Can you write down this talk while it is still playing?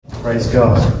Praise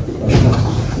God.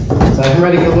 So, are you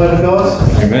ready for the Word of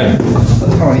God? Amen.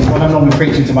 Well, I'm normally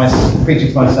preaching to myself.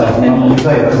 I'm not normally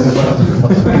say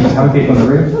that. How many people in the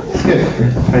room? Good.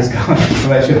 Praise God.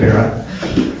 Well, it should be,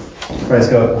 right? Praise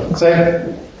God. So,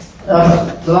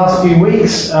 the last few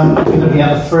weeks, we've been looking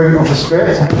at the fruit of the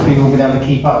Spirit. Hopefully, we'll be able to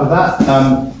keep up with that.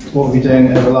 What we've been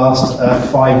doing over the last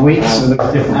 5 weeks, we look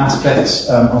at different aspects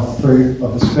of the fruit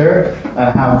of the Spirit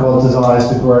and how God desires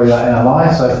to grow that in our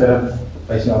lives. So,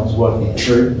 basically, I was working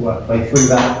way through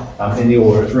that in the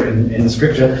order it's written in the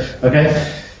Scripture. Okay,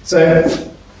 so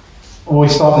we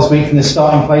always start this week from this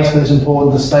starting place, but it's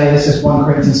important to say this. Is 1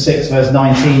 Corinthians 6 verse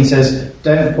 19 says,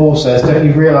 Paul says, don't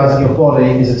you realise that your body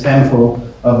is a temple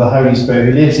of the Holy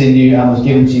Spirit who lives in you and was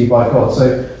given to you by God?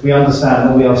 So we understand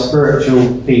that we are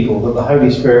spiritual people, that the Holy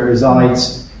Spirit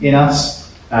resides in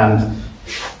us, and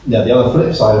the other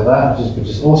flip side of that, which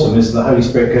is awesome, is that the Holy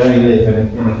Spirit can only live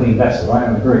in a clean vessel, right?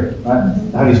 I agree,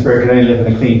 right? The Holy Spirit can only live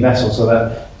in a clean vessel, so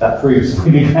that proves that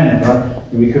we repent,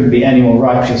 right? We couldn't be any more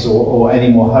righteous or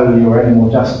any more holy or any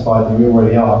more justified than we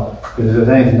already are, because if there's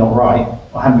anything not right,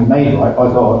 or haven't been made right by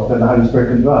God, then the Holy Spirit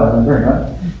can dwell. I agree,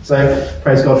 right? So,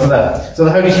 praise God for that. So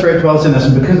the Holy Spirit dwells in us,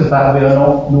 and because of that, we are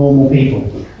not normal people.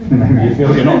 Maybe you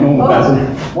feel you're not a normal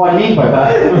person. What I mean by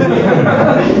that,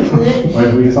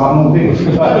 maybe we just aren't normal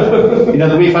people. But,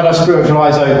 that we've had our spiritual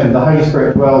eyes opened, the Holy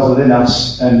Spirit dwells within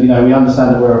us, and we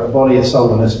understand that we're a body, a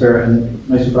soul, and a spirit, and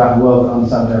most people out in the world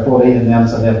understand their body, and they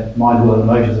understand their mind, will, and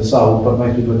emotions, and soul, but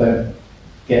most people don't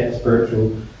get the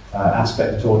spiritual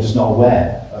aspect at all, just not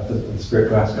aware of the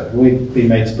spiritual aspect. We've been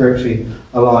made spiritually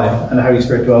alive, and the Holy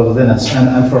Spirit dwells within us,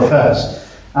 and for a purpose.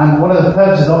 And one of the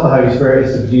purposes of the Holy Spirit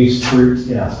is to produce fruit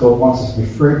in us. God wants us to be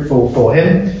fruitful for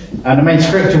Him. And the main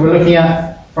scripture we're looking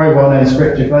at, very well known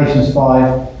scripture, Galatians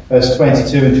 5, verse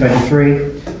 22 and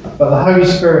 23. But the Holy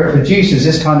Spirit produces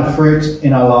this kind of fruit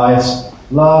in our lives: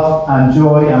 love and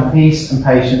joy and peace and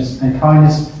patience and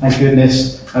kindness and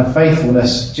goodness and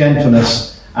faithfulness,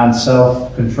 gentleness and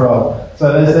self-control.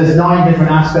 So there's 9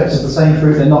 different aspects of the same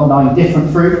fruit. They're not 9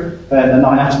 different fruit. They're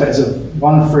 9 aspects of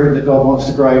one fruit that God wants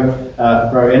to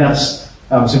grow in us.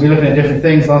 So we're looking at different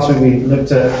things. Last week we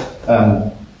looked at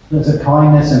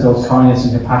kindness and God's kindness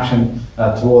and compassion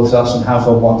towards us, and how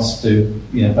God wants to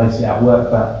basically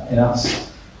outwork that in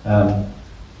us.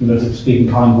 We looked at speaking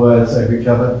kind words over each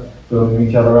other, building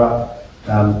each other up,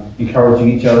 encouraging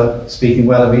each other, speaking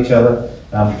well of each other.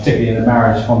 Particularly in a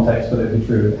marriage context, but it would be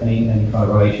true of any kind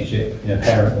of relationship,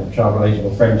 parent or child relationship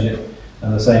or friendship.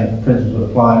 And the same principles would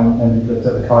apply. And we looked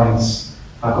at the kindness,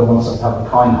 how God wants us to have a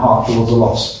kind heart towards the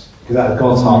lost, because that is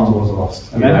God's heart towards the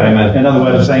lost. Amen? Amen. Another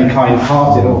word of saying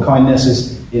kind-hearted or kindness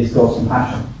is God's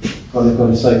compassion. God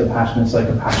is so compassionate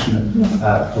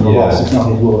for the lost. It's not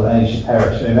His will that any should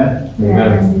perish. Amen?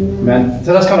 Amen. Amen.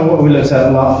 So that's kind of what we looked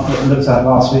at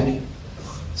last week.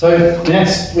 So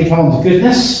next we come on to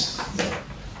goodness.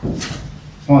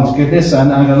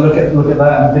 And I'm going to look at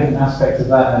that and different aspects of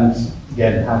that, and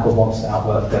again how God wants to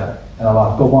outwork that in our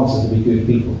life. God wants us to be good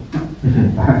people.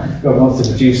 God wants to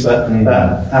produce that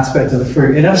aspect of the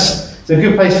fruit in us. So a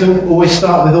good place to always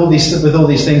start with all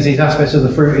these things, these aspects of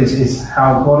the fruit, is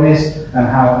how God is, and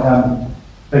how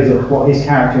basically what His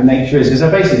character and nature is. Because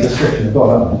they're basically the description of God,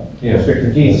 aren't they? The description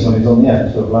of Jesus when He was on the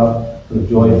earth, sort of love, sort of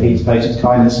joy, peace, patience,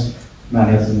 kindness. Man,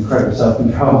 He has an incredible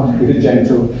self-control,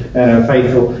 gentle,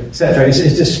 faithful, etc. It's a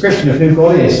description of who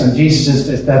God is, and Jesus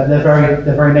is their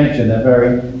very nature, their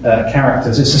very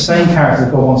characters. It's the same character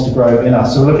that God wants to grow in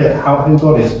us. So we'll look at who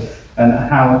God is and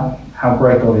how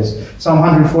great God is. Psalm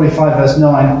 145 verse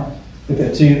 9. Look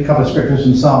at a couple of scriptures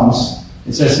from Psalms.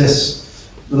 It says this: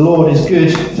 "The Lord is good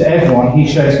to everyone; He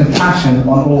shows compassion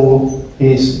on all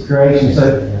His creation."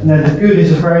 So the good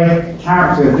is the very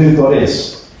character of who God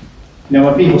is.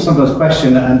 When people sometimes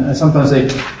question, and sometimes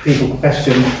people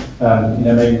question,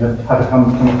 maybe have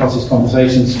come across these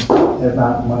conversations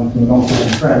about among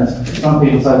non-Christian friends. Some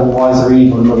people say, well, why is there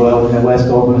evil in the world? Where's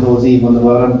God when there's always evil in the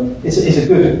world? And it's a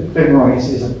good, don't get me wrong, it's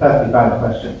a perfectly valid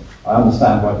question. I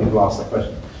understand why people ask that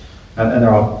question. And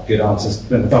there are good answers.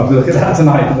 We're not going to look at that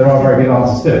tonight, but there are very good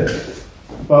answers to it.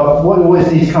 But what we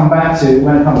always need to come back to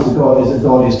when it comes to God is that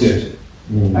God is good.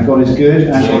 And God is good,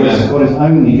 and God is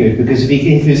only good, because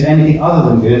if there's anything other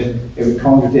than good, it would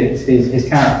contradict his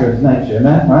character, his nature.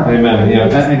 Amen? Right? Amen. Yeah.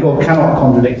 And God cannot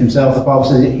contradict Himself. The Bible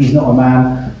says He's not a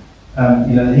man,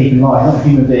 that He can lie. He's not a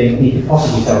human being. He could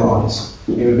possibly tell lies.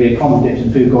 It would be a contradiction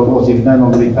of who God was. He would no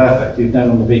longer be perfect. He would no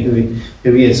longer be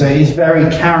who He is. So His very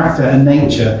character and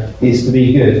nature is to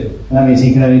be good, and that means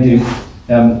He can only do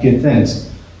good things.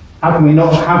 How can we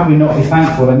not be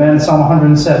thankful? Amen. Psalm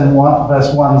 107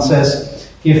 verse 1 says,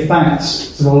 "Give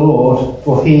thanks to the Lord,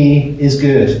 for He is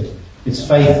good, His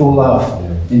faithful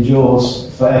love endures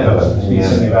forever. It speaks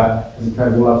something about His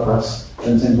incredible love for us.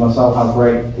 And think to myself how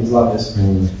great His love is.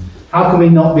 How can we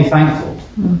not be thankful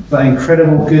for that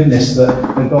incredible goodness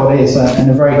that God is and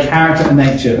the very character and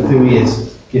nature of who He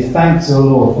is? Give thanks to the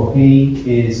Lord, for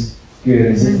He is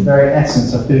good. It's the very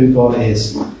essence of who God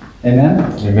is. Amen?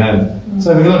 Amen.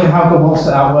 So we're going to look at how God wants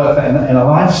to outwork that in our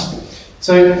lives.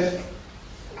 So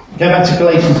go back to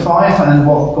Galatians 5 and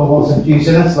what God wants to produce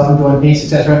in us, love and joy and peace,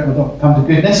 etc. We'll come to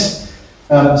goodness.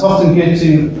 It's often good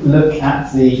to look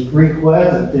at the Greek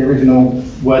word, the original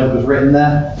word that was written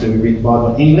there. So we read the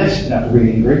Bible in English, you don't have to read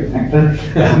it in Greek, thankfully.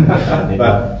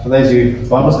 But for those of you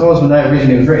Bible scholars will know,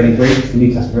 originally it was written in Greek, the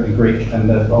New Testament written in Greek, and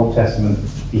the Old Testament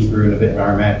Hebrew and a bit of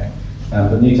Aramaic. But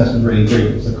the New Testament written in Greek,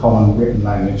 it was a common written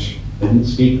language. They didn't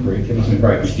speak Greek, it must have been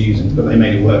very confusing, but they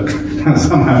made it work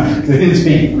somehow. They didn't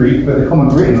speak Greek, but the common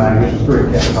written language was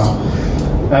Greek at the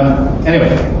time.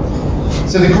 Anyway.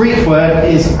 So the Greek word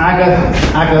is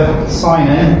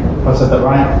agathosine, if I said that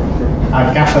right,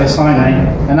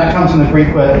 agathosine, and that comes from the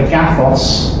Greek word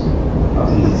agathos.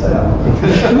 That's easy to say that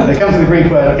one. It comes from the Greek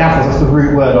word agathos, that's the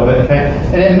root word of it, okay?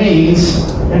 And it means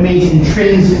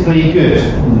intrinsically good.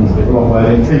 It's a bit of a long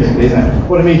word, intrinsically, isn't it?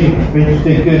 What it means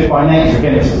being good by nature,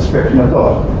 again, it's a description of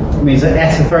God. It means the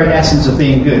very essence of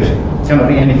being good. It cannot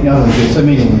be anything other than good. So it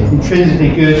means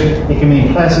intrinsically good, it can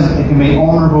mean pleasant, it can mean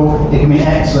honourable, it can mean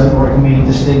excellent, or it can mean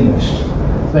distinguished.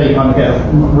 So there you kind of get a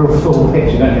real full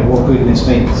picture, don't you, of what goodness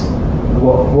means.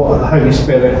 What the Holy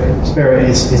Spirit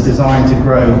is designed to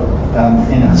grow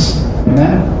in us.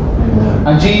 Amen?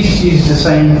 And Jesus uses the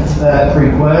same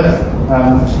Greek word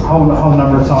a whole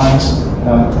number of times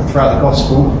throughout the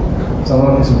Gospel. So I'll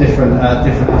look at some different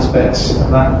aspects of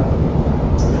that.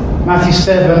 Matthew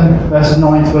 7, verses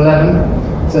 9 to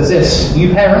 11 says this: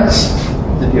 You parents,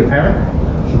 if you're a parent,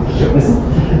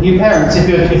 you parents, if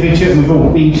your children, we've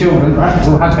all been children, right? We've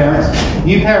all had parents.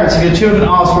 You parents, if your children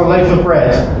ask for a loaf of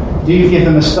bread, do you give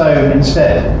them a stone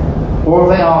instead? Or if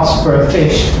they ask for a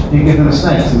fish, do you give them a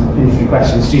snake? Some interesting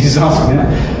questions Jesus is asking.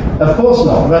 Of course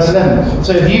not. Verse 11.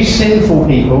 So if you sinful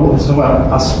people, this is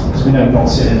about us, because we know not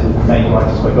sinners, we're made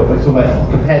righteous by God, but it's all about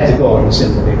compared to God, we're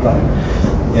sinful people.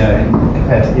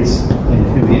 Compared to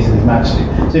who He is in His majesty.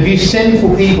 So if you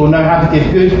sinful people know how to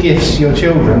give good gifts to your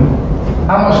children,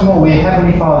 how much more will your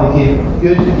Heavenly Father give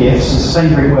good gifts? It's the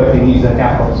same Greek word being used at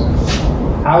Gathos.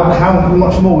 How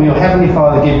much more will your Heavenly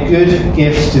Father give good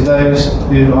gifts to those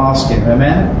who ask Him?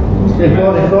 Amen? If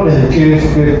God is a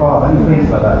good Father, don't you think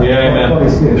about that? Yeah, amen. God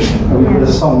is good. There's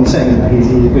a song we sing, isn't there? He's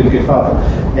a good Father.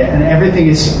 Yeah, and everything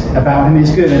is about Him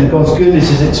is good, and God's goodness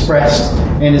is expressed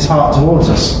in His heart towards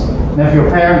us. Now, if you're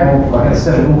a parent, or like I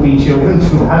said, we've all been children,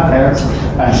 we've all had parents,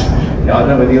 and I don't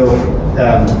know whether you're,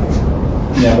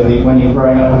 when you're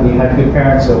growing up, whether you had good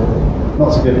parents or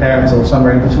not so good parents, or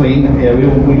somewhere in between. We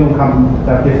all come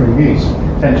to have different views,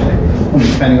 potentially,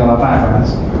 depending on our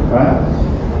backgrounds, right?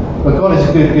 But God is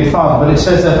a good Father. But it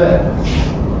says that,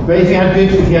 but if you had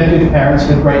good parents,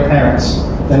 good great parents,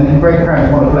 then great parents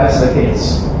want to bless their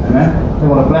kids. Amen? They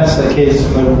want to bless their kids.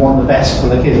 They want the best for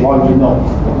their kids. Why would you not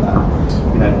want that?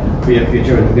 For your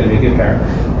children, you're going to be a good parent.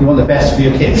 You want the best for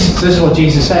your kids. So this is what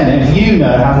Jesus is saying. And if you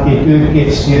know how to give good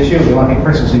gifts to your children, like at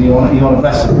Christmas, and you want to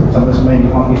bless them, some of us maybe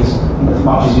you can't give as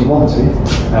much as you want to,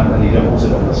 and you don't want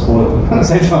to spoil them at the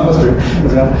same time. That's true.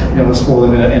 You don't want to spoil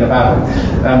them in a bad way.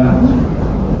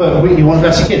 But you want to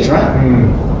bless your kids, right?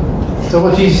 So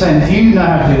what Jesus is saying, if you know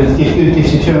how to give good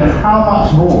gifts to your children, how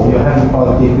much more will your Heavenly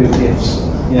Father give good gifts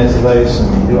to those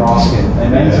who ask Him?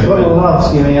 Amen. So God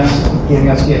loves giving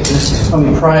us gifts.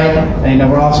 When we pray, and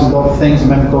we're asking God for things,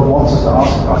 remember God wants us to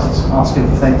ask Him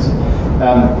for things.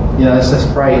 Let's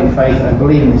pray in faith and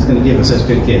believing He's going to give us those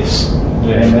good gifts.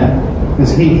 Yeah. Amen.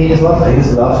 Because He is lovely.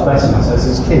 He loves blessing us as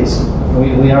His kids.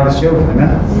 We are His children. Amen.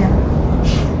 Yeah.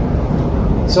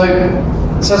 So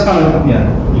that's kind of,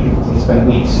 you can spend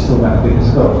weeks talking about the goodness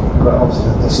of God, but obviously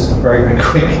that's just a very, very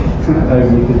quick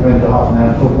overview, because we're going to half an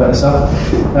hour to talk about this stuff.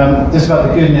 Just about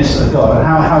the goodness of God, and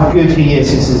how good He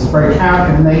is. It's His very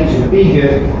character and nature to be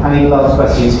good, and He loves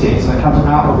blessing His kids, and it comes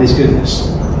out of His goodness.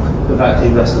 The fact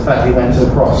He went to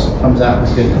the cross comes out of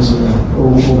His goodness.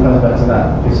 All comes back to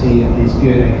that, because He is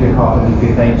good and good heart and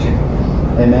good nature.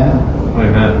 Amen?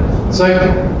 Amen. So,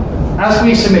 as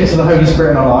we submit to the Holy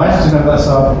Spirit in our lives, remember that's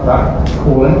that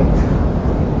calling.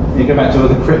 You go back to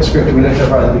the scripture we looked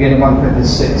at right at the beginning, 1 Corinthians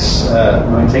 6,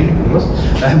 19,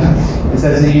 it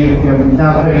says that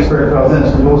now the Holy Spirit dwells in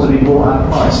us, we've also been bought at a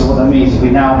price. So what that means is we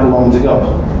now belong to God.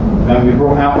 And we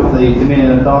brought out of the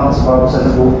dominion of darkness, the Bible says,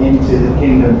 and brought into the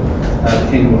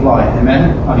kingdom of light.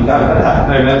 Amen? I mean, that.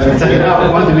 Amen. So we taken out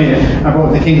of one dominion and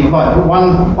brought the kingdom of light. But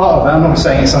one part of that, I'm not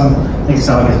saying it's some, I think it's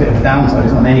like it's a bit of a downside.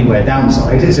 It's not anywhere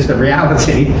downside. It's just a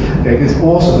reality. Okay, it's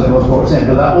awesome that God's brought us in.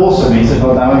 But that also means that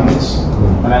God now owns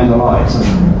and ends our lives. And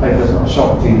maybe that's not a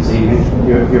shock to you this evening.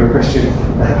 If you're a Christian,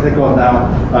 that God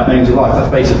now owns your life.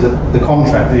 That's basically the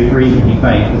contract, the agreement you've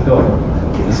made with God.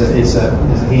 Is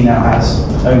that he now has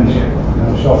ownership.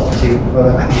 Shock to you.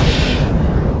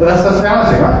 But that's the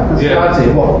reality, right? That's the reality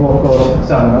of what God has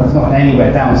done. It's not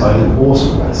anywhere downside, it's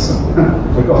awesomeness.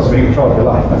 We've got to be in control of your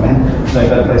life, amen? There's no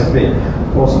better place to be.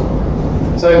 Awesome.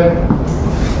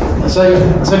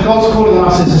 So God's calling on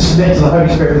us to submit to the Holy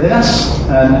Spirit within us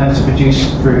and to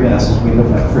produce fruit in us as we look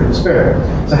at the fruit of the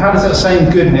Spirit. So how does that same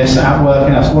goodness outwork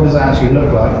in us? What does that actually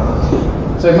look like?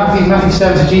 So Matthew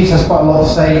 7, so Jesus has quite a lot to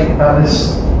say about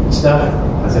this stuff.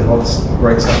 I said, what's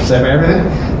great stuff to say about everything.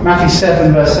 Matthew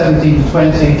 7, verse 17 to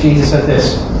 20, Jesus said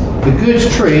this: the good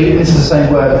tree, this is the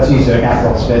same word that's used there,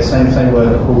 agathos, okay? Same word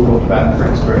that Paul talked about in the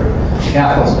fruit of the Spirit.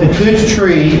 Agathos. A good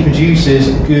tree produces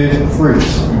good fruit,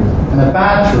 and a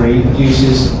bad tree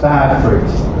produces bad fruit.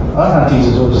 I love how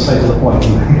Jesus always just say to the point.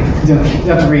 You don't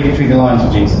have to read between the lines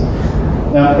of Jesus.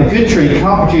 Now, a good tree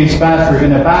can't produce bad fruit,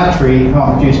 and a bad tree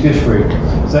can't produce good fruit.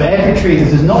 So every tree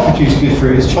that does not produce good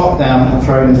fruit is chopped down and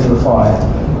thrown into the fire.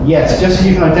 Yes, just as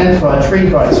you can identify a tree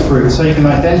by its fruit, so you can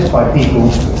identify people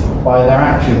by their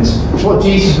actions. What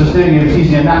Jesus was doing, he was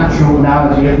using a natural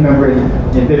analogy. You remember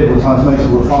in biblical times, most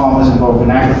people were farmers involved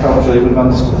in agriculture. They would have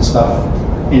understood the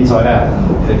stuff inside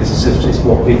out, because it's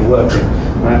what people work in,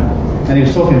 right? And he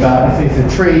was talking about if the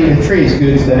tree is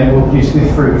good, then it will produce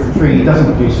good fruit. If the tree doesn't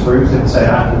produce fruit, so say an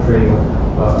apple tree or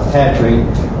a pear tree,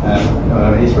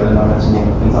 Israel and I have some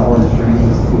things like orange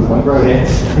trees, things won't grow here,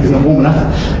 it's not warm enough,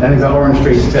 and things like orange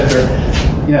trees, etc.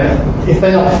 You know, if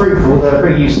they're not fruitful, they're a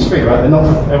pretty useless tree, right?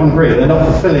 Everyone agrees, they're not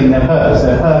fulfilling their purpose.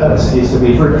 Their purpose is to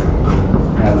be fruitful.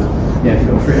 If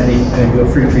you've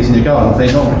got fruit trees in your garden, if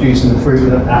they're not producing the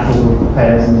fruit of apples or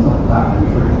pears, and not that many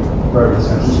fruit growers,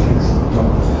 it's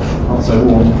not so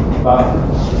warm. But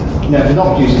if they're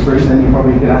not producing fruit, then you're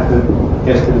probably going to have to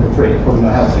get rid of the tree. It's probably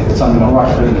not healthy. There's something not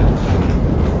right, isn't it?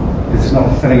 It's not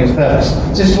fulfilling its purpose.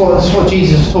 So this is what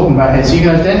Jesus is talking about here. So you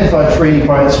can identify a tree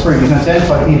by its fruit. You can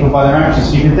identify people by their actions.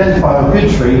 So you can identify a good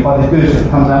tree by the good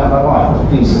that comes out of their life. That's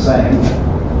what Jesus is saying.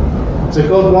 So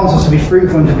God wants us to be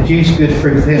fruitful and to produce good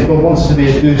fruit for Him. God wants us to be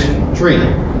a good tree.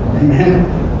 Amen.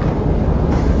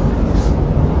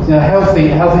 So healthy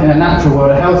in a natural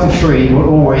world, a healthy tree will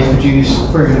always produce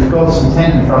fruit. And God's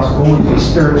intention for us will always be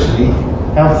spiritually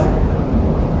healthy.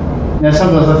 Now,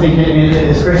 sometimes I think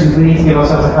as Christians we need to give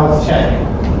ourselves a health check.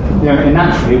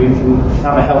 Naturally we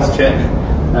have a health check.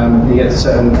 You get to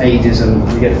certain ages, and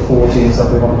you get to 40 and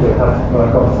stuff. We want to do a health. Well,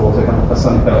 I got 40. I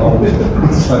suddenly felt old with it.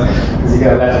 Because you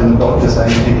get a letter from the doctor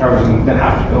saying, encouraging you. Don't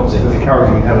have to, obviously, but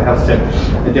encouraging you to have a health check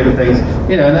and different things.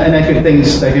 And they're good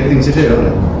things. They're good things to do.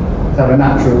 To have a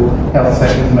natural health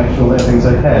check to make sure that everything's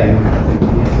okay. And I think we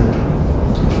need to.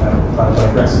 Try to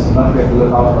digress into that. We have to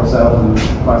look after ourselves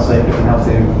and try to stay fit and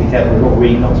healthy and be careful with what we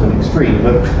eat, not to an extreme,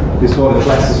 but because God has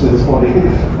blessed us with His body,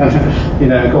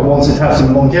 and God wants it to have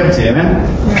some longevity, amen?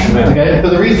 Okay, but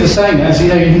the reason for saying that is, you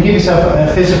can give yourself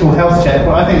a physical health check,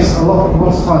 but I think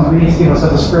lots of times we need to give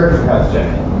ourselves a spiritual health check.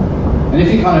 And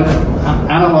if you kind of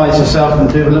analyse yourself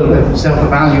and do a little bit of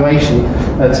self-evaluation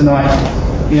tonight,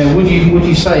 would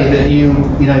you say that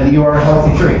that you are a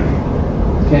healthy tree?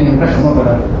 Getting your impression, I'm not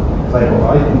going to say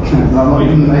what I think. I'm not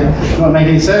making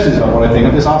any assertions about what I think.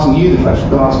 I'm just asking you the question.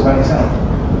 Don't ask about yourself.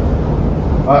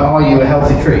 Are you a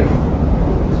healthy tree?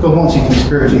 God wants you to be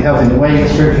spiritually healthy. And the way you get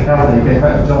spiritually healthy, you get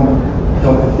back to John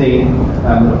 15,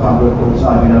 I can't look all the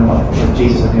time, like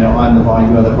Jesus said, I'm the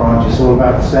vine, you are the branch. It's all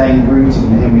about staying rooted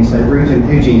in Him. We stay rooted in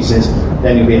who Jesus is,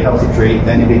 then you'll be a healthy tree,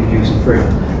 then you'll be producing fruit.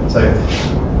 So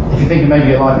if you think maybe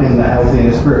your life isn't that healthy in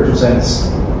a spiritual sense,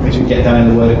 which we get down in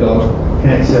the Word of God,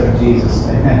 connect yourself to Jesus,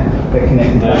 get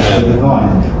connected to the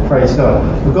divine. Praise God.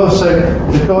 Because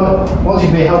God wants you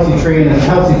to be a healthy tree, and a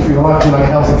healthy tree, your life to be like a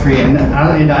healthy tree, and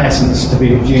in that essence to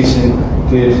be producing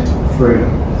good fruit.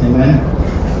 Amen.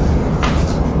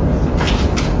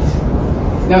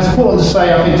 Now it's important to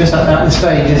say, I think just at this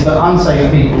stage, is that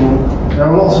unsaved people, there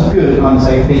are lots of good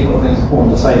unsaved people. I think it's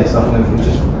important to say this stuff, and we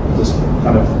just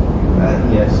kind of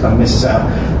miss us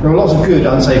out. There are lots of good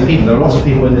unsaved people. There are lots of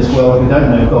people in this world who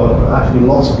don't know God, but actually do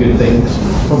lots of good things.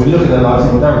 Probably look at their lives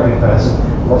and think, they're a good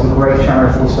person. Lots of great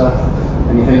charitable stuff.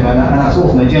 And you think about that, and that's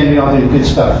awesome. They genuinely are doing good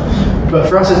stuff. But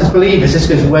for us as believers, this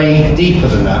goes way deeper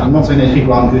than that. I'm not saying those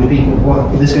people aren't good people.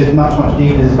 This goes much, much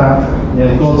deeper. It's about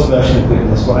God's version of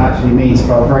goodness, what it actually means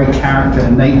for our very character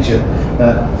and nature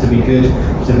to be good,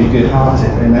 to be good-hearted.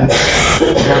 Amen.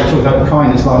 We talked about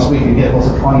kindness last week. You get lots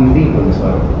of kind people as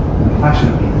well, and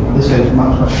compassionate people. This goes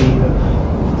much, much deeper,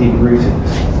 deeper rooted.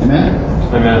 Amen.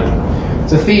 Amen.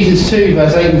 So Ephesians 2,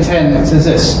 verse 8 and 10 it says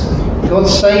this: God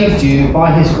saved you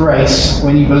by His grace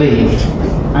when you believed.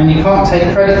 And you can't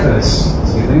take credit for this.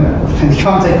 That's a good thing, isn't it? And you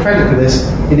can't take credit for this.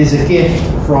 It is a gift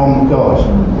from God.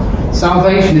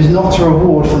 Salvation is not a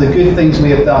reward for the good things we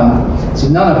have done, so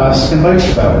none of us can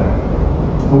boast about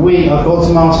it. For we are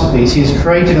God's masterpiece. He has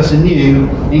created us anew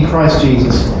in Christ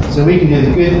Jesus, so we can do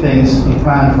the good things He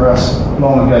planned for us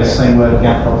long ago. It's the same word,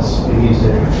 Gapos, we used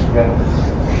it. Okay?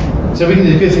 So we can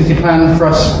do the good things He planned for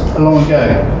us long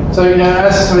ago. So,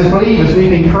 as believers,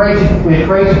 we're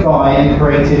created by and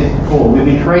created for. We've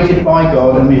been created by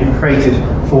God and we've been created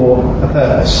for a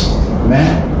purpose.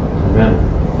 Amen?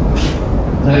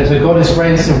 Amen. So God has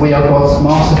created us, we are God's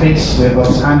masterpiece, we are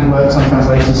God's handiwork, some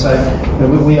translations say.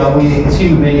 We as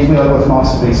human beings, we are God's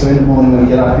masterpiece. So in the morning when we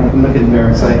get up, you can look in the mirror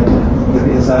and say, look at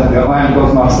yourself and go, I am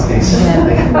God's masterpiece.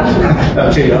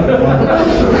 That'll cheer you up.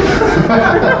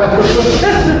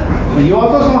 But you are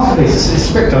God's masterpiece. It's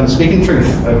scripture. I'm speaking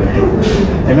truth over here.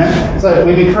 Amen? So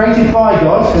we've been created by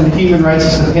God, and the human race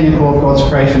is the pinnacle of God's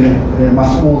creation, and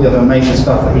amongst all the other amazing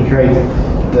stuff that He created.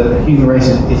 The human race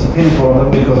is the pinnacle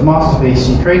of God's masterpiece.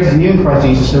 He created us new in Christ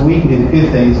Jesus so we can do the good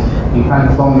things He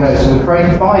planned long ago. So we're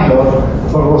created by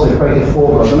God, but we're also created for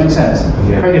God. Does that make sense?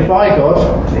 Yeah. Created by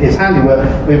God, His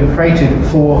handiwork, we've been created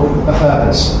for a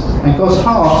purpose. And God's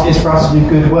heart is for us to do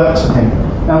good works for Him.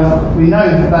 Now, we know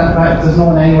that does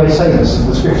not in any way save us.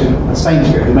 The same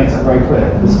scripture makes that very clear.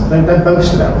 Don't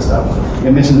boast about this stuff.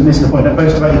 You're missing the point. Don't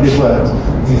boast about your good works.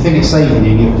 If you think it's saving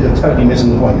you, you're totally missing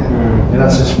the point.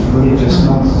 That's just religious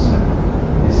nonsense.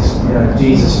 It's just,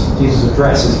 Jesus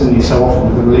addresses, didn't he, so often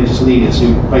with the religious leaders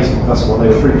who basically that's what they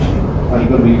were preaching. You've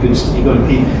got to be good. You've got to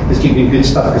keep doing good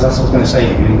stuff because that's what's going to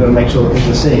save you. You've got to make sure that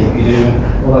people are seeing what you're doing,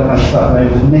 all that kind of stuff. And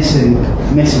it was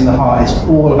missing the heart. It's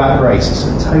all about grace. It's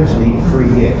a totally free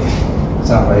gift,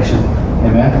 salvation.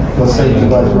 Amen. God saves you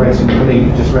by His grace when you believe.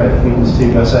 We just read Ephesians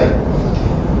 2 verse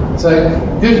 8. So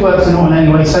good works are not in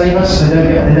any way save us. They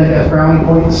don't get us brownie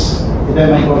points. They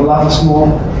don't make God love us more.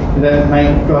 They don't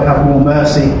make God have more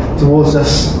mercy towards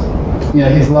us.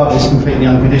 His love is completely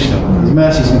unconditional. His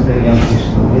mercy is completely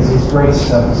unconditional. His grace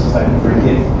is a totally free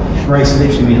gift. Grace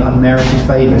literally means unmerited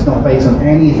favour. It's not based on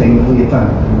anything that we have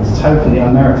done. It's totally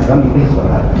unmerited. I'm really pleased about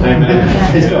that.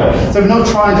 Amen. So we're not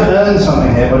trying to earn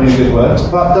something here by doing good works,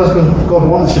 but does God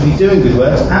want us to be doing good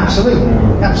works? Absolutely.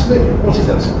 Absolutely. Of course He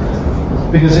does.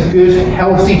 Because a good,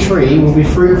 healthy tree will be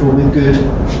fruitful with good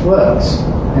works.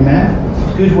 Amen?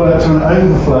 Good works are an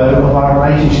overflow of our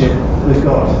relationship with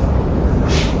God.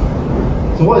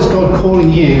 So what is God calling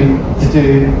you to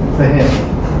do for Him?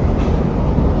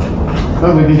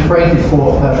 Well, we've been created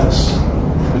for a purpose.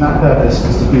 And that purpose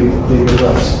is to do good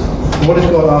works. So what is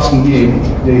God asking you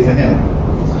to do for Him?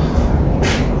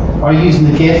 Are you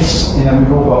using the gifts?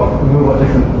 We've all got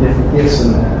different gifts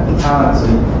and talents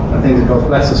and things that God's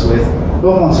blessed us with.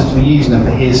 God wants us to be using them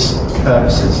for His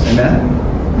purposes. Amen?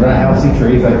 That healthy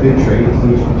tree, that good tree,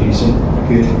 is producing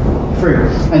good fruit.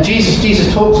 And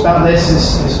Jesus talks about this.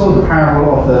 It's called the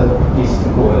parable of Jesus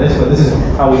didn't call it this, but this is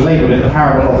how we labelled it, the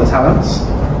parable of the talents.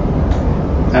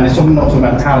 And it's not talking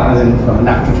about talent as in a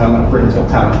natural talent, like Britain's Got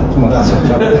Talent, not talking about that sort of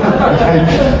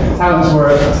talent.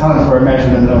 Talents were a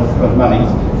measurement of money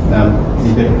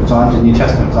in biblical times, in New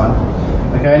Testament times.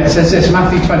 Okay, and it says this,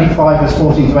 Matthew 25, verse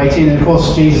 14 to 18, and of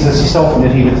course Jesus, as He often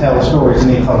did, He would tell stories, and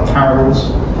He told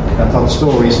parables, told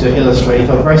stories to illustrate,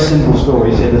 told very simple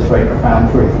stories to illustrate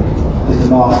profound truth. This is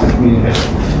the master communicator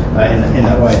in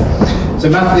that way. So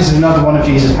this is another one of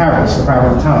Jesus' parables, the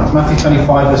parable of talents. Matthew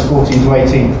 25, verse 14 to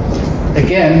 18.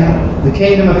 Again, the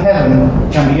kingdom of heaven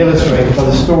can be illustrated by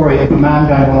the story of a man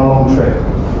going on a long trip.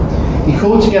 He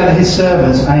called together his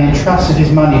servants and he entrusted his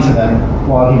money to them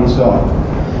while he was gone.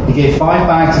 He gave 5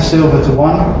 bags of silver to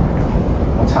one,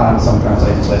 or talents, some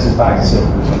translations say, it's bags of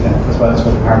silver. That's why it's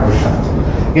called the parable of talents.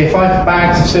 He gave 5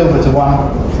 bags of silver to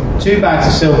one, 2 bags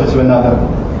of silver to another,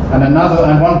 and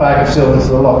 1 bag of silver to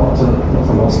the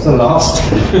last,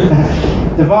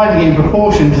 dividing in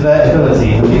proportion to their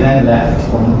ability, and he then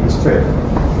left on his trip.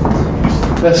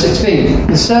 Verse 16,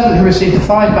 the servant who received the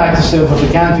 5 bags of silver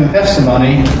began to invest the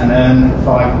money and earn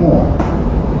 5 more.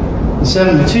 The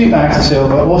servant with 2 bags of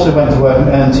silver also went to work and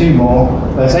earned 2 more.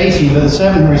 Verse 18, but the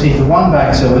servant who received the 1 bag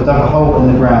of silver dug a hole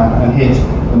in the ground and hid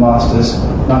the master's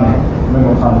done it. We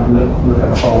haven't got time to look at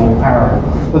the whole parable.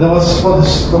 But there was what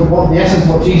the essence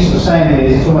of what Jesus was saying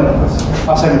is he's talking about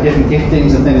us having different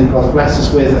giftings and things that God's blessed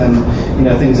us with, and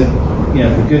things that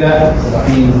we're good at, like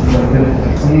being good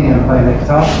at singing and playing the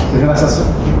guitar. So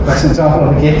that's an example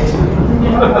of a gift. I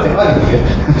think I can be good.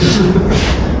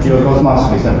 You're God's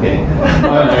masterpiece, don't forget.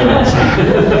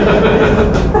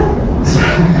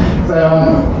 I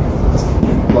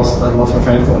lost my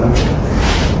train of thought now.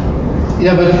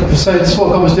 But so this is what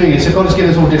God was doing. So God has given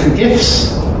us all different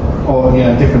gifts, or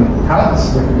different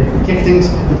talents, different giftings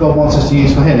that God wants us to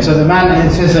use for Him. So the man,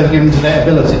 it says, they're given to their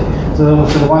ability. So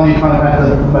the one who kind of had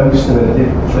the most ability, he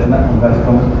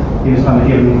was kind of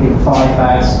given 5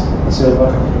 bags of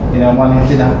silver. One who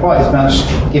didn't have quite as much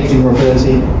gifting or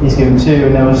ability, he's given 2,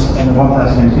 and the one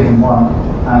person who was given 1,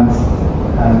 and the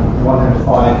one who had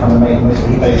 5 kind of made the most.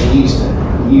 He basically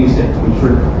used it to be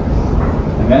fruitful.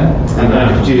 Amen? And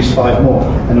he produced 5 more.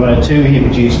 And when 2, he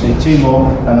produced 2 more,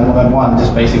 and then 1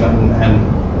 just basically went and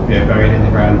buried in the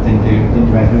ground, didn't do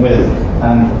anything with it.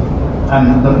 And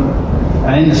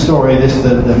in the story,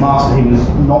 the master, he was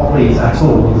not pleased at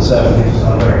all with the servant who was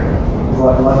unburied.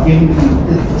 Like giving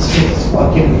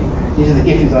these are the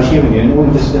giftings I've given you, and all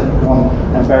you just gone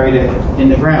and buried it in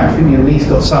the ground. You at least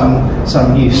got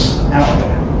some use out of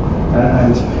it.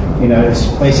 And it's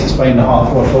basically explained the heart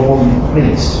of God. God wasn't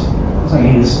pleased.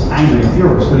 He was angry and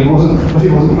furious, but he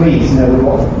wasn't pleased, with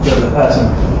what the person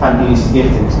hadn't used the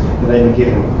giftings that they were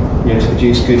given, to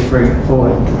produce good fruit for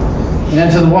him. And then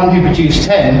to the one who produced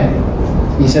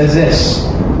 10, he says this.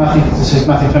 This is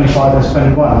Matthew 25, verse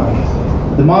 21.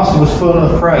 The master was full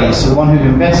of praise. So the one who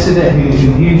invested it, who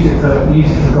used it for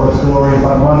God's glory,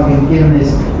 by the one who given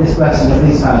this blessing of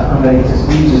his hand, and then he just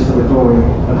uses for the glory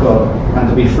of God and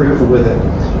to be fruitful with it.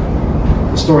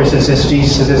 The story says this,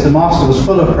 Jesus says this, the master was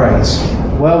full of praise.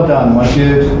 Well done, my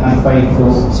good and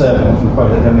faithful servant. We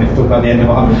quote that, don't we? Talk about the end of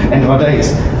our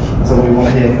days. That's what we want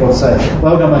to hear God say.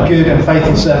 Well done, my good and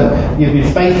faithful servant. You've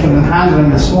been faithful in handling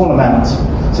the small amount.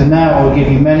 So now I will give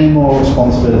you many more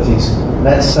responsibilities.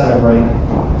 Let's celebrate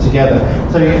together.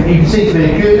 So you can see, to be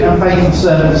a good and faithful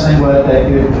servant, the same word there,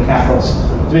 good for Catholics.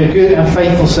 To be a good and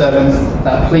faithful servant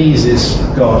that pleases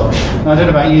God. Now I don't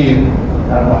know about you,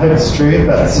 I hope it's true,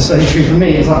 but it's certainly true for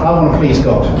me. It's like I want to please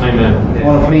God. Amen. I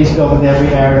want to please God with every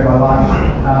area of my life,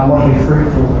 and I want to be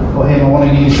fruitful for Him. I want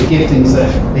to use the giftings that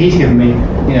He's given me,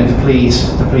 to please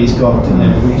God, to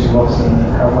reach the lost and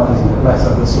help others and bless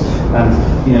others, and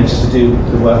just to do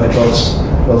the work that God's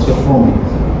got for me.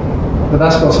 But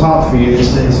that's God's heart for you.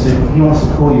 He wants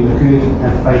to call you a good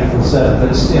and faithful servant.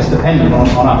 But it's dependent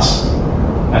on us,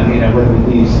 and whether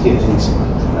we use the giftings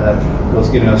God's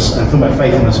given us. And talking about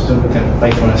faithfulness, we're going to look at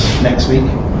faithfulness next week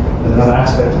with another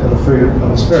aspect of the fruit of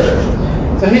the Spirit.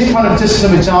 So here's kind of just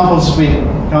some examples as we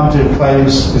come to a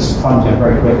close, because time goes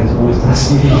very quick as it always does.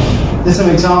 There's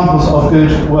some examples of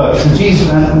good works. And Jesus,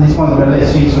 and he's one of the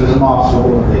list, Jesus was a master of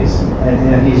all of these.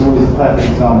 And he's always the perfect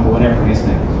example in everything, isn't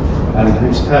he? And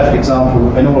it's a perfect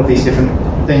example in all of these different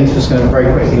things. Just going to very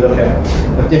quickly look at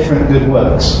of different good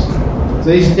works. So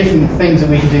these are different things that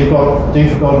we can do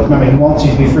for God. Remember, He wants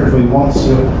you to be fruitful. He wants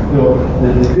the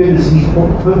goodness He's put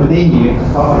within you,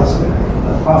 part of the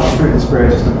fruit of the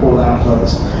Spirit, is to pour that out to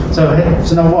others. So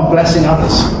number one, blessing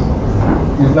others.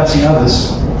 Blessing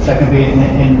others, that can be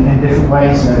in different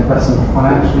ways. Blessing them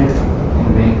financially, it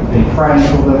can be praying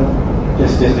for them,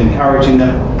 just encouraging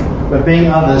them. But being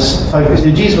others focused.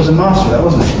 Jesus was a master of that,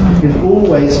 wasn't he? He was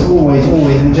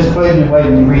always, and just blows me away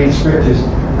when you read the scriptures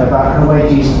about the way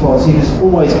Jesus was. He was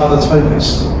always others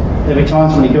focused. There'll be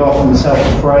times when he go off on himself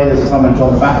to pray. There's a time when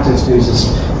John the Baptist, who's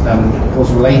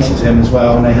was related to him as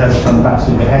well, and they heard John the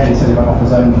Baptist beheaded, he said he went off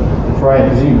his own to pray,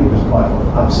 and presumably he was quite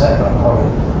upset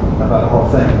about the whole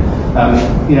thing.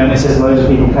 And it says loads of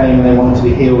people came and they wanted to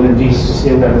be healed, and Jesus just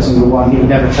healed every single one. He would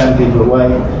never turn people away.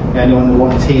 Anyone that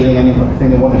wanted healing, anything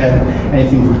that wanted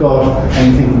anything from God,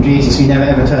 anything from Jesus, he never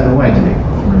ever turned away, did he?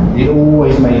 He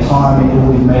always made time. He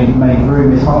always made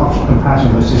room. His heart of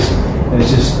compassion was just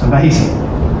amazing.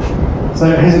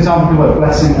 So his example of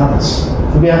blessing others.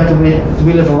 To be able to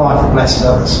live a life that blesses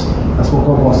others. That's what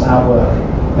God wants to outwork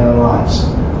in our lives.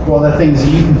 What are the things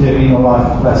that you can do in your life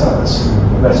to bless others?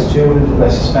 To bless your children, to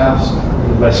bless your spouse,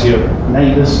 to bless your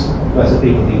neighbours, to bless the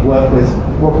people that you work with.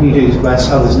 What can you do to bless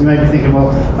others? And you may be thinking, well,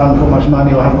 I haven't got much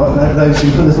money, or I haven't got those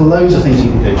things, but there's loads of things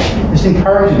you can do. Just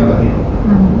encouraging other people.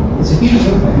 It's a huge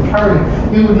thing. encouraging.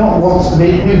 Who would not want to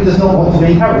be? Who does not want to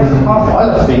be encouraged? I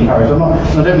love to be encouraged.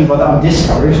 I don't mean by that I'm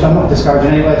discouraged. I'm not discouraged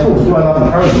in any way at all. Do I love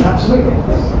encouragement? Absolutely.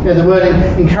 Yeah, the word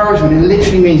encouragement, it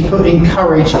literally means putting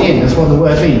courage in. That's what the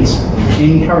word means.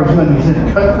 Encouragement means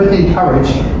putting courage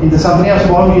into something else.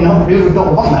 Why would you not? Who would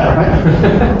not want that,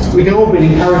 right? We can all be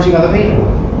encouraging other people.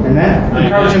 Amen.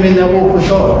 Encourage them in their walk with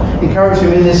God. Encourage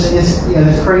them in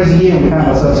this crazy year we found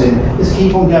ourselves in. Just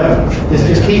keep on going.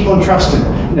 Just keep on trusting.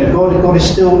 God is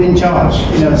still in charge.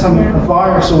 Some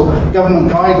virus or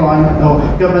government guideline or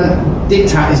government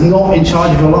diktat is not in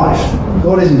charge of your life.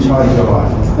 God is in charge of your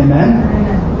life. Amen.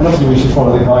 And obviously we should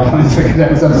follow the guidelines because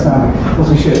that's understanding. Of course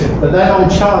we should. But they're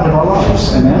not in charge of our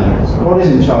lives. Amen. God is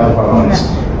in charge of our lives.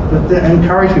 But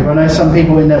encourage people. I know some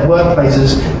people in their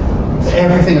workplaces,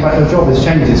 everything about your job has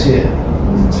changed this year.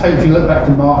 So if you look back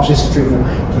to March, this is true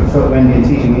for Wendy and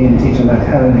teaching Ian, teaching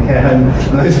Helen in the care home,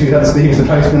 and those of you that Steve as the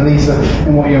postman, Lisa,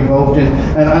 and what you're involved in,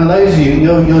 and those of you,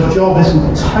 your job has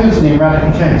totally and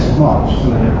radically changed since March.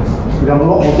 It's become a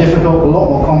lot more difficult, a lot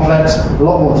more complex, a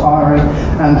lot more tiring,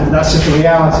 and that's just the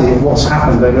reality of what's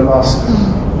happened over the last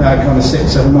kind of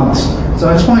 6-7 months. So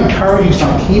I just want to encourage you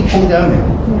to keep on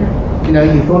going.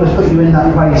 You've got to put you in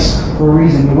that place for a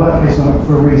reason. Your workplace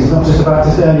for a reason. It's not just about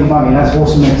just earning money. That's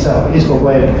awesome in itself. It is God's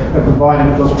way of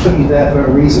providing. God's put you there for a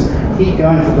reason. Keep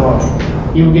going for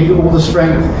God. He will give you all the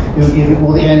strength. He will give you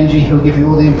all the energy. He'll give you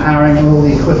all the empowering and all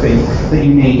the equipping that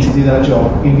you need to do that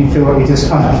job. If you feel like you just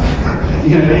kind of,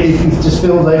 if you just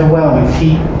feel overwhelming,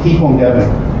 keep on going.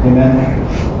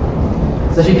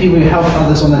 Amen. There's be people who help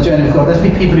others on their journey with God. There's be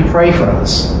people who pray for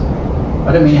others.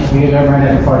 I don't mean if you go around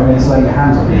every 5 minutes laying your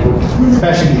hands on people,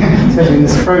 especially in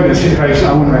this Corona situation.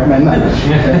 I wouldn't recommend that.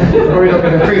 They're probably not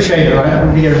going to appreciate it, right?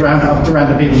 If you go around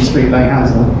the people in the street laying hands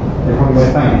on them, they probably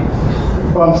won't thank you.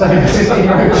 But I'm saying, just in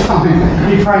your own time,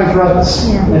 be praying for others.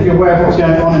 Yeah. If you're aware of what's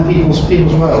going on in people's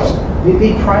worlds,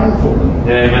 be praying for them.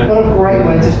 Yeah, what a great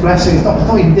way to just blessing. It's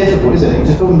not even difficult, is it? You're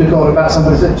just talking to God about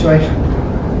somebody's situation.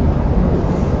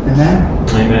 Amen?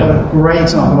 Amen. What a great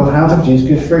example of how to produce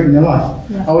good fruit in your life.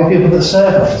 Yeah. Are we people that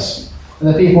serve us? Are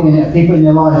there people in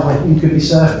your life where you could be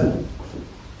serving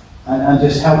and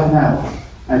just helping out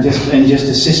and just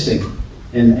assisting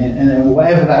in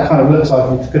whatever that kind of looks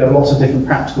like? It could have lots of different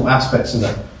practical aspects of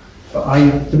it. But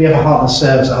do we have a heart that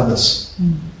serves others?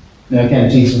 Again,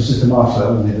 Jesus was just a master,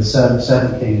 wasn't he? The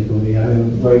servant king,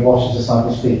 where he washed his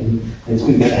disciples' feet, and he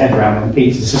couldn't get the head around it. And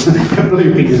Peter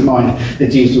blew Peter's mind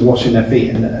that Jesus was washing their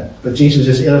feet. But Jesus was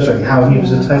just illustrating how he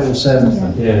was a total servant to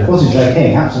them. Yeah. Was he their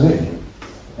king? Absolutely.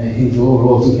 He's the Lord of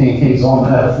Lords and King of Kings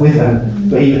on earth with them,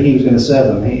 but he was going to serve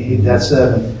them. He had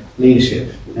servant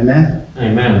leadership. Amen?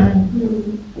 Amen.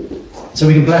 So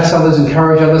we can bless others,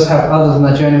 encourage others, help others on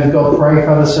their journey with God, pray for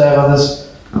others, serve others.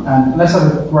 And let's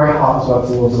have a great heart as well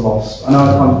towards the lost. I know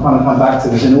I'm kind of come back to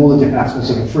this in all the different aspects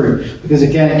of the fruit, because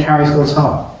again, it carries God's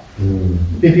heart.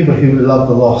 Be people who love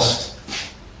the lost.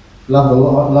 Love the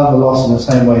lost in the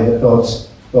same way that God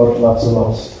loves the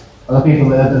lost. Other people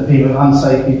that are the people,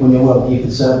 unsaved people in your world, you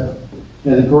can serve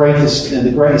them. The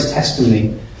greatest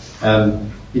testimony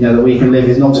that we can live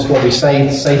is not just what we say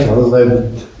to others, although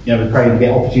we pray to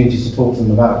get opportunities to talk to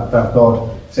them about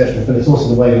God, etc. But it's also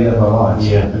the way we live our lives.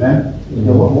 Yeah. Amen?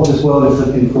 What this world is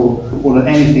looking for, more than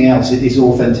anything else, is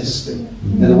authenticity.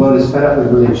 The world is fed up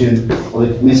with religion, or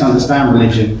they misunderstand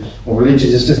religion, or religion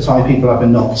is just tie people up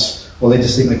in knots, or they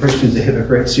just think the Christians are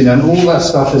hypocrites, and all that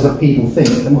stuff is that people think.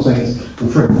 I'm not saying it's the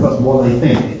truth, but what they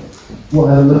think. What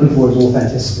they're looking for is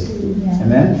authenticity. Yeah.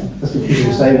 Amen? That's what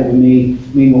people say what we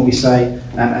mean what we say,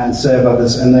 and serve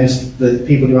others. And the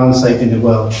people who are unsaved in the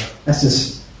world, let's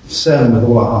just serve them with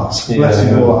all our hearts, bless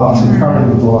them with all our hearts, encourage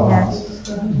them with all our hearts.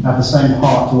 Have the same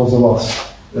heart towards the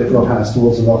lost that God has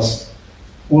towards the lost.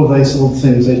 All of those sort of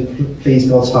things that please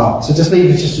God's heart. So just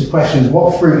leave it just with questions.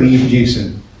 What fruit are you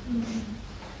producing?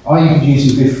 Are you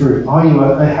producing good fruit? Are you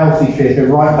a healthy tree? Go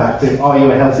right back to, are you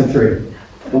a healthy tree?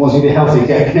 The ones who be healthy,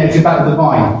 get connected back to the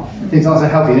vine. Things aren't so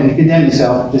healthy. Then you condemn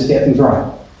yourself, just get things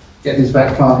right. Get things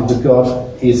back planted with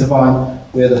God. He is the vine,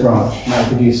 we're the branch. Now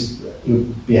you'll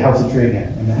be a healthy tree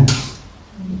again. Amen.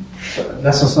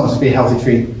 That's not just be a healthy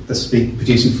tree, that's be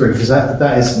producing fruit, because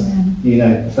that is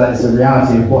the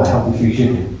reality of what a healthy tree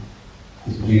should do,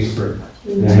 is produce fruit.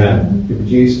 Amen. To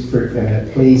produce fruit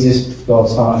that pleases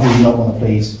God's heart. Who does not want to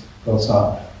please God's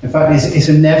heart? In fact, it's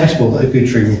inevitable that a good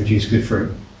tree will produce good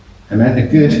fruit. Amen. A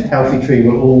good, healthy tree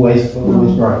will always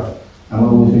grow and will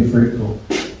always be fruitful.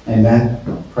 Amen.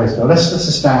 Praise God. Let's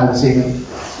just stand this evening.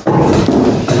 Just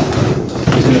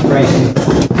going to praise Him.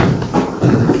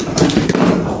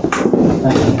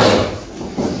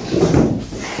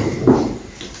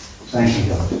 Thank you,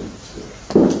 God.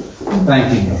 Thank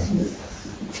you, God.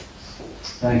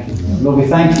 Thank you. Lord, we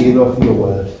thank you, Lord, for your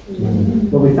word.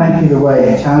 Lord, we thank you the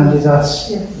way it challenges us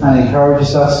and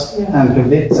encourages us and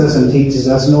convicts us and teaches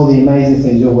us and all the amazing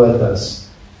things your word does.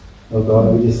 Lord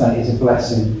God, we just thank you.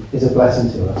 It's a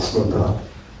blessing to us, Lord God.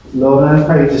 Lord, I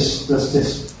pray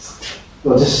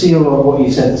Lord, just seal, Lord, what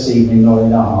you said this evening, Lord,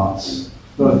 in our hearts.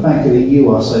 Lord, thank you that you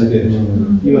are so good.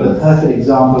 You are the perfect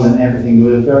example in everything.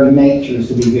 Your very nature is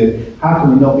to be good. How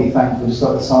can we not be thankful, just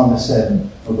like the psalmist said?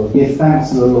 Lord God, give thanks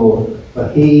to the Lord, for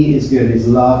he is good. His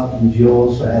love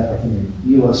endures forever.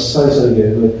 You are so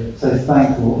good. We're so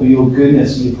thankful for your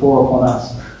goodness you pour upon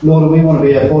us. Lord, we want to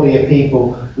be a body of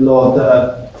people, Lord, that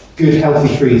are good,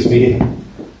 healthy trees for you.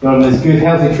 Lord, there's good,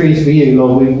 healthy trees for you,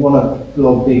 Lord. We want to,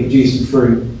 Lord, be producing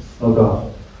fruit, Lord God.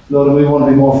 Lord, and we want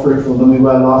to be more fruitful than we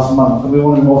were last month. And we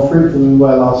want to be more fruitful than we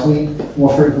were last week,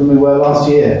 more fruitful than we were last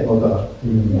year, Lord God.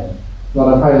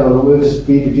 Lord, I pray, Lord, that we'll just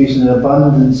be producing an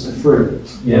abundance of fruit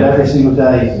every single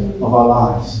day of our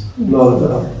lives. Lord,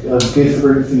 of good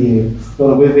fruit for you.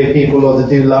 Lord, we'll be people, Lord, that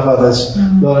do love others.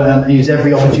 Lord, and use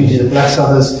every opportunity to bless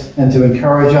others and to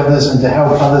encourage others and to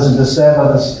help others and to serve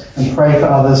others and pray for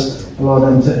others, Lord,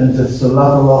 and to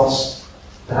love the lost,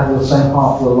 to have the same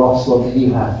heart for the lost, Lord, that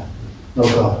you have.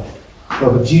 Lord God,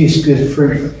 Lord, produce good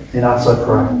fruit in us, I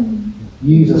pray.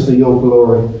 Use us for your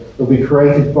glory. Lord, we're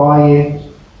created by you.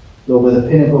 Lord, we're the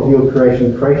pinnacle of your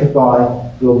creation. We're created by,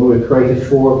 Lord, we're created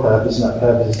for a purpose, and that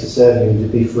purpose is to serve you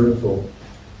and to be fruitful.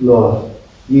 Lord,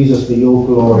 use us for your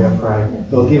glory, I pray.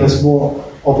 Lord, give us more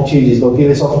opportunities. Lord,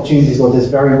 give us opportunities, Lord, this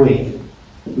very week,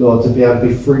 Lord, to be able to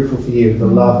be fruitful for you, to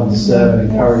love and to serve and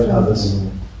encourage others.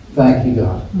 Thank you,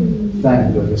 God.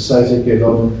 Thank you, God. You're so good,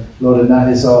 Lord. Lord, and that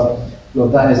is our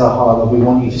heart, Lord. We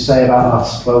want you to say about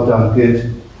us, well done,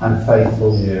 good and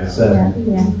faithful servant.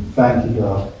 Thank you,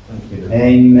 God. Thank you.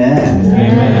 Amen.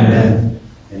 Amen.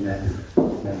 Amen.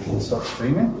 Amen. Can you stop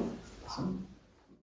streaming?